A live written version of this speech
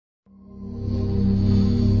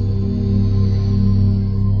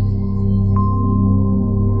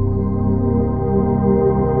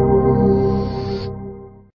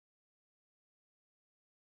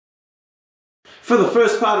For the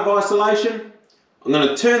first part of isolation, I'm going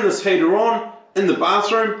to turn this heater on in the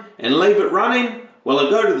bathroom and leave it running while I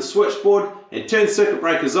go to the switchboard and turn circuit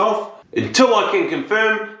breakers off until I can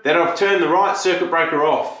confirm that I've turned the right circuit breaker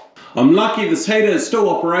off. I'm lucky this heater is still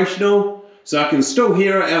operational, so I can still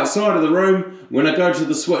hear it outside of the room when I go to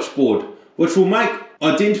the switchboard, which will make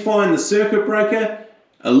identifying the circuit breaker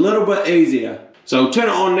a little bit easier. So I'll turn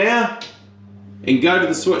it on now and go to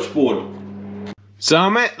the switchboard. So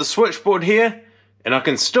I'm at the switchboard here and I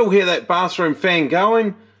can still hear that bathroom fan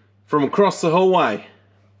going from across the hallway.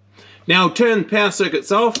 Now I'll turn the power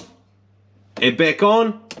circuits off and back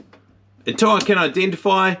on until I can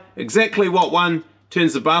identify exactly what one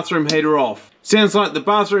turns the bathroom heater off. Sounds like the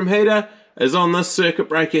bathroom heater is on this circuit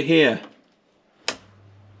breaker here.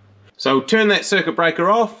 So I'll turn that circuit breaker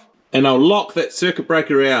off and I'll lock that circuit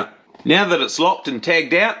breaker out. Now that it's locked and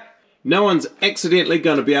tagged out, no one's accidentally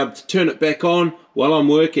going to be able to turn it back on while I'm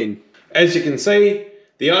working. As you can see,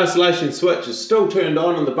 the isolation switch is still turned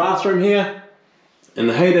on in the bathroom here and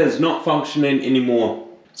the heater is not functioning anymore.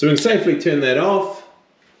 So we can safely turn that off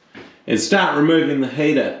and start removing the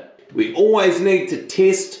heater. We always need to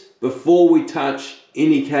test before we touch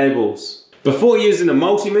any cables. Before using a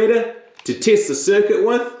multimeter to test the circuit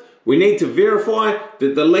with, we need to verify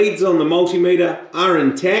that the leads on the multimeter are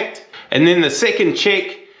intact. And then the second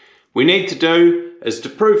check we need to do is to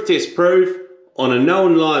proof test prove on a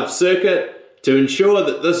known live circuit to ensure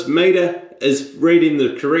that this meter is reading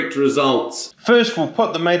the correct results. First we'll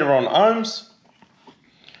put the meter on ohms,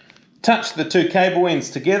 touch the two cable ends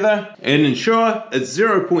together and ensure it's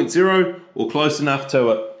 0.0 or close enough to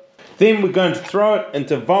it. Then we're going to throw it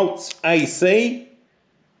into volts AC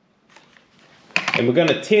and we're going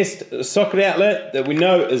to test a socket outlet that we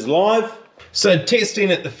know is live. So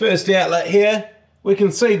testing at the first outlet here, we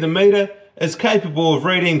can see the meter is capable of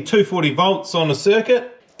reading 240 volts on a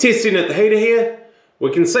circuit. Testing at the heater here,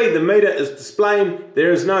 we can see the meter is displaying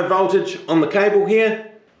there is no voltage on the cable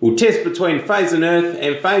here. We'll test between phase and earth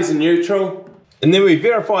and phase and neutral. And then we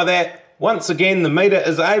verify that once again the meter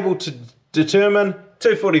is able to determine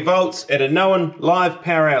 240 volts at a known live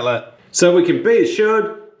power outlet. So we can be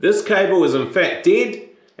assured this cable is in fact dead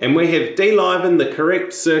and we have delivened the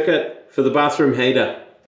correct circuit for the bathroom heater.